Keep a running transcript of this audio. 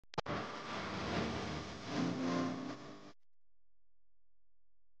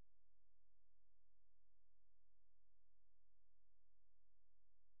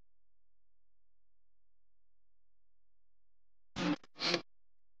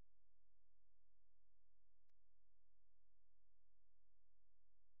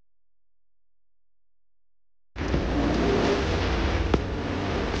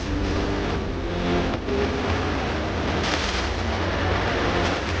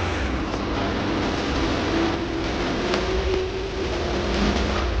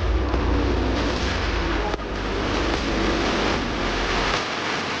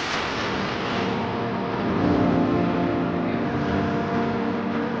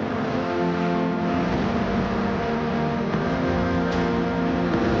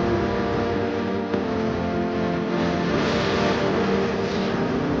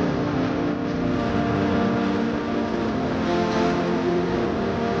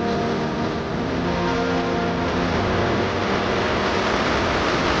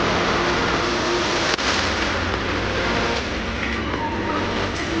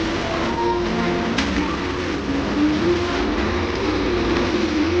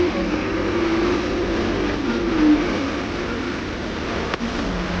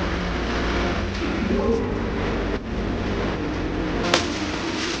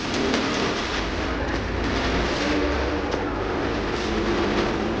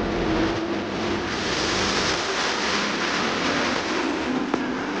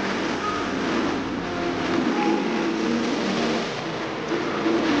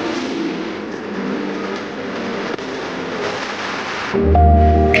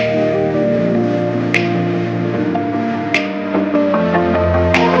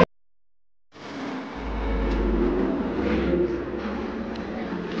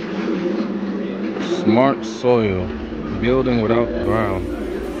building without ground.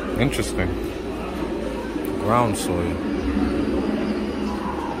 Interesting. Ground soil.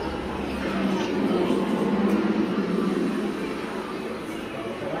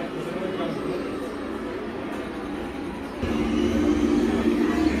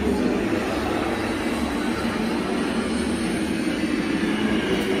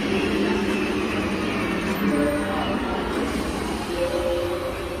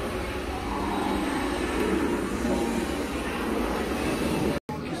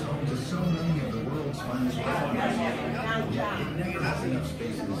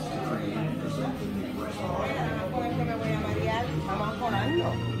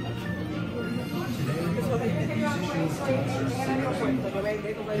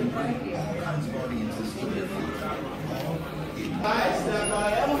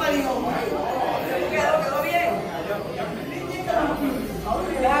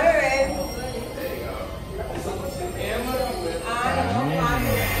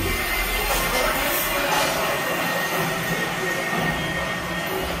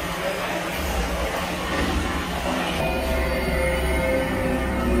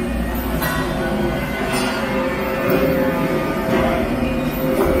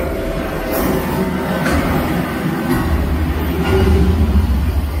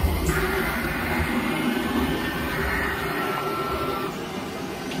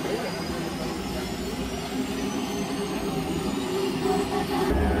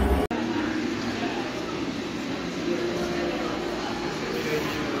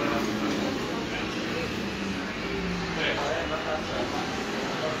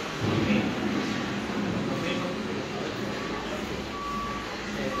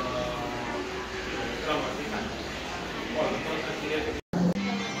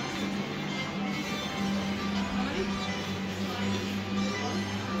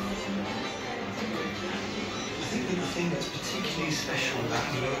 That's particularly special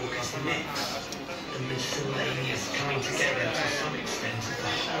about New York is the mix, the miscellaneous coming together to some extent of the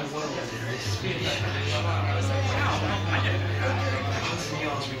whole world in this Swedish fashion. At Hudson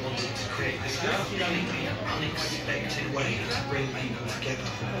Yards we wanted to create this completely unexpected way to bring people together.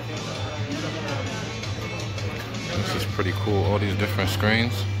 This is pretty cool, all these different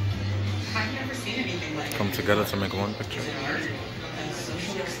screens I've never seen anything like come together to make one picture. art and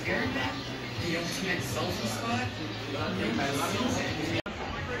social experiment, the ultimate selfie spot.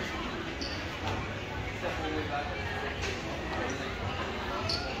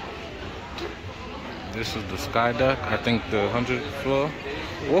 This is the sky deck. I think the 100th floor.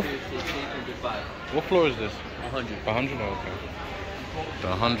 What floor is this? 100. 100? Okay. The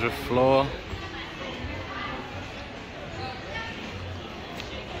 100th floor.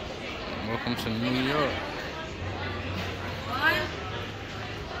 Welcome to New York.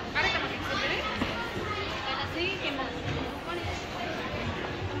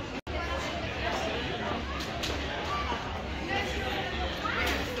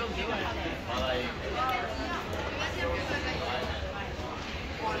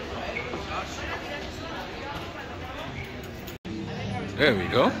 There we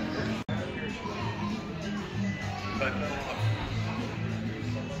go.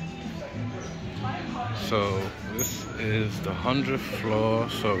 So this is the 100th floor.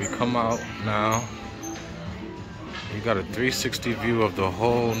 So we come out now. You got a 360 view of the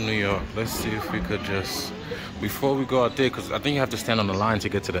whole New York. Let's see if we could just, before we go out there, because I think you have to stand on the line to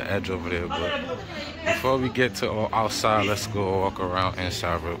get to the edge over there. But before we get to outside, let's go walk around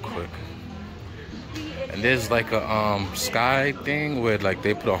inside real quick. And there's like a sky thing where like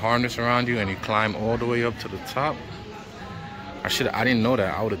they put a harness around you and you climb all the way up to the top. I didn't know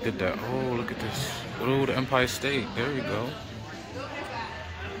that. I would have did that. Oh, look at this. Oh, the Empire State. There we go.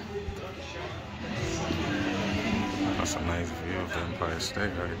 That's a nice view of the Empire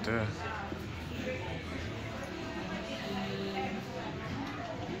State right there.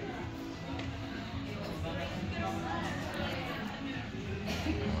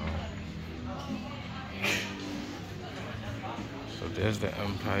 So there's the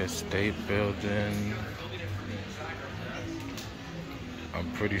Empire State Building. I'm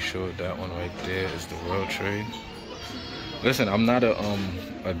pretty sure that one right there is the World Trade. Listen, I'm not a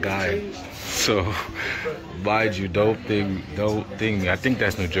guy, so mind you, don't think me. I think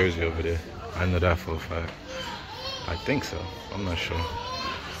that's New Jersey over there. I know that for a fact. I think so. I'm not sure.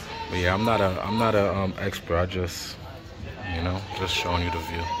 But yeah, I'm not a expert. I just, you know, just showing you the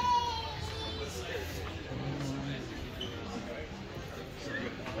view.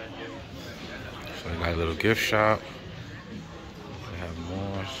 So we got a little gift shop. We have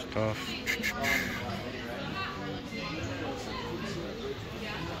more stuff.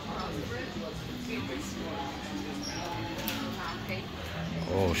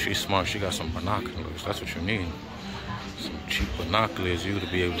 Oh, she's smart. She got some binoculars. That's what you need. Some cheap binoculars, you to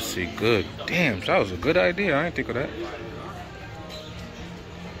be able to see good. Damn, that was a good idea. I didn't think of that.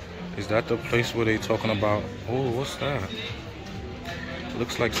 Is that the place where they talking about? Oh, what's that? It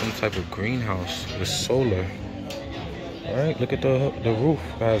looks like some type of greenhouse. It's solar. All right, look at the roof.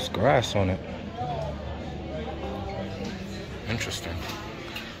 It has grass on it. Interesting.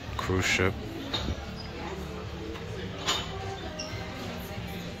 Cruise ship.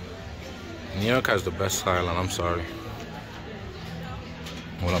 New York has the best skyline. I'm sorry.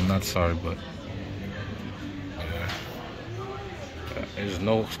 Well, I'm not sorry, but yeah. There's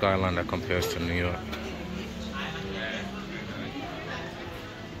no skyline that compares to New York.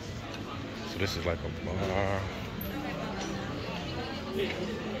 So this is like a bar.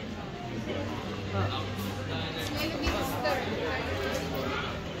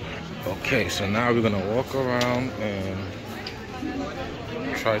 Okay, so now we're gonna walk around and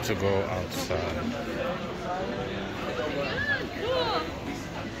try to go outside.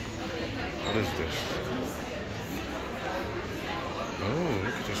 What is this? Oh,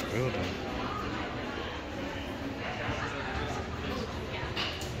 look at this building.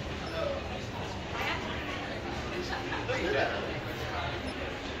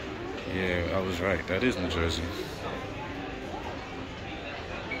 Yeah, I was right. That is New Jersey.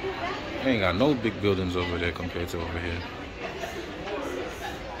 They ain't got no big buildings over there compared to over here.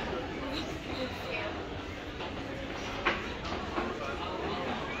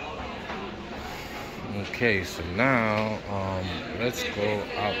 Okay, so now let's go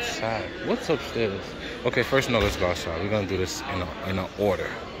outside. What's upstairs? Okay, first no, let's go outside. We're gonna do this in a order.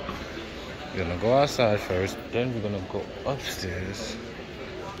 We're gonna go outside first, then we're gonna go upstairs.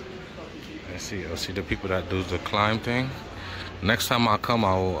 Let's see. I'll see the people that do the climb thing. Next time I come,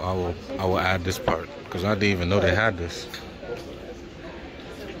 I will add this part because I didn't even know they had this,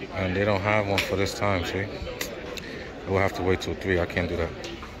 and they don't have one for this time. See, we'll have to wait till 3. I can't do that.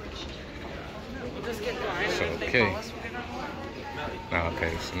 So okay. Now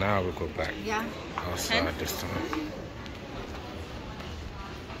okay. So now we'll go back outside this time.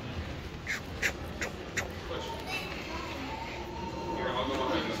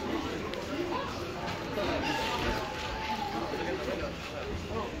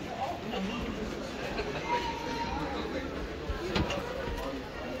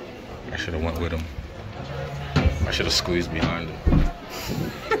 I should have went with him. I should have squeezed behind him.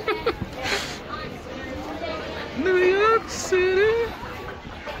 New York City.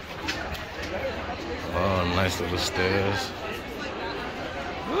 Oh, nice little stairs.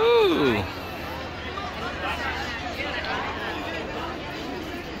 Woo!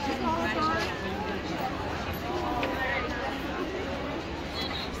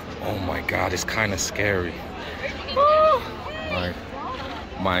 Oh my God, it's kind of scary. Like,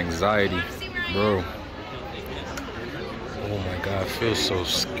 my anxiety, bro. Oh my God, it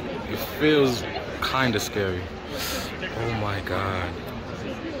feels kind of scary. Oh my God.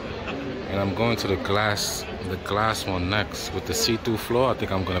 And I'm going to the glass one next with the see-through floor. I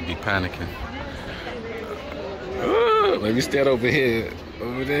think I'm gonna be panicking. Let me stand over here.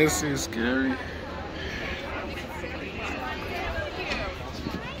 Over there seems scary.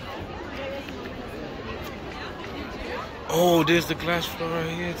 Oh, there's the glass floor right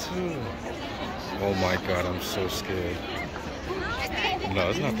here too. Oh my God, I'm so scared. No,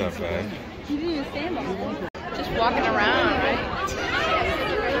 it's not that bad. You didn't stand on it. Just walking around, right?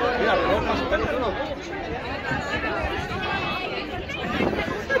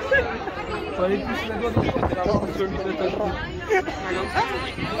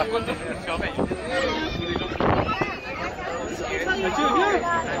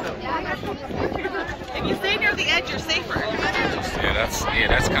 If you stay near the edge, you're safer. Yeah,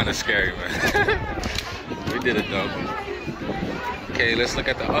 that's kind of scary, man. We did it though. Okay, let's look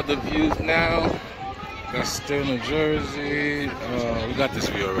at the other views now. That's still New Jersey. We got this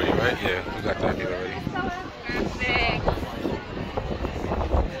view already, right? Yeah, we got that view already.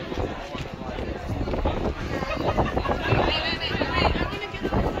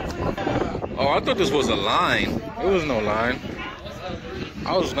 Oh, I thought this was a line. It was no line.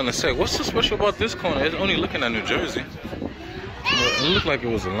 I was gonna say, what's so special about this corner? It's only looking at New Jersey. It looked like it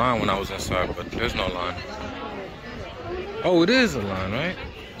was a line when I was inside, but there's no line. Oh, it is a line, right?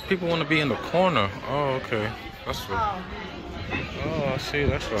 People want to be in the corner. Oh, okay. That's what. Oh, I see.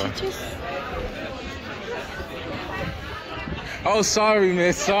 That's why. Oh, sorry,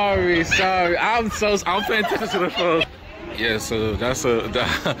 man. Sorry. I'm paying attention to the phone. Yeah, so that's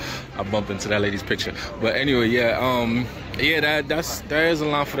I bumped into that lady's picture. But anyway, yeah, there is a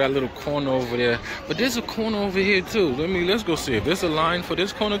line for that little corner over there. But there's a corner over here too. Let's go see if there's a line for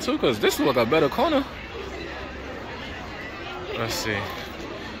this corner too, because this looks like a better corner. Let's see.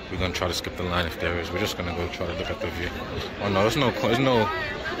 We're gonna try to skip the line if there is. We're just gonna go try to look at the view. Oh no, there's no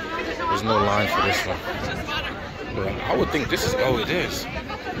line for this one. But I would think this is, oh, it is.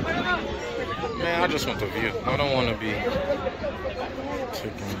 Man, I just want the view. I don't want to be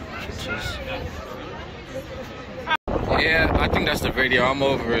taking pictures. Yeah, I think that's the video. I'm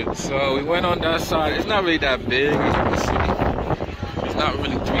over it. So we went on that side. It's not really that big, as you can see. It's not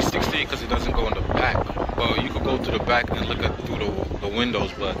really 360 because it doesn't go in the back. But you could go to the back and look at through the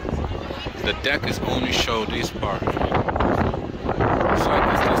windows. But the deck is only show this part. So I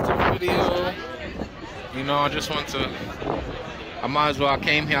guess that's the video. You know, I just want to. I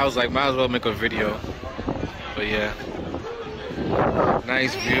came here, I was like, might as well make a video. But yeah,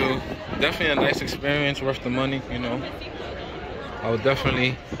 nice view. Definitely a nice experience, worth the money, you know. I would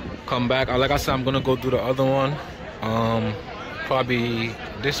definitely come back. Like I said, I'm gonna go do the other one. Probably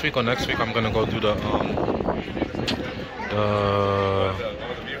this week or next week, I'm gonna go do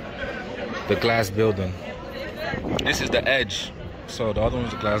the glass building. This is the edge, so the other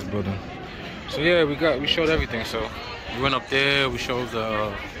one's the glass building. So yeah, we showed everything. So we went up there, we showed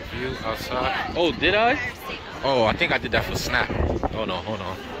the view outside. Oh, did I? Oh, I think I did that for Snap. Oh no, hold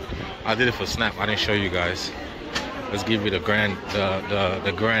on. I did it for Snap. I didn't show you guys. Let's give you the grand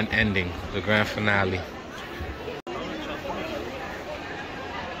ending, the grand finale.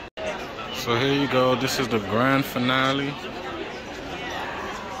 So here you go. This is the grand finale.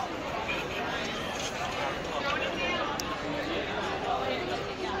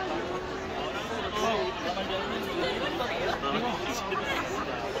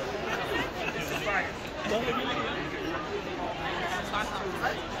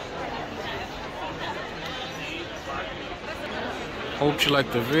 Hope you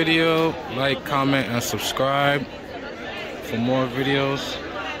liked the video. Like, comment, and subscribe for more videos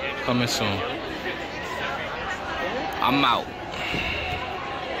coming soon. I'm out.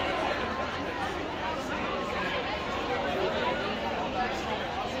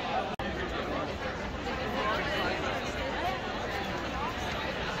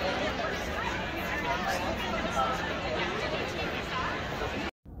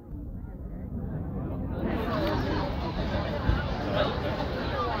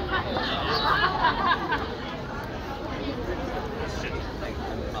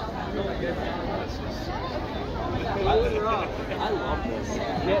 I love this.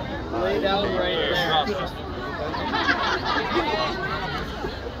 Lay down right there.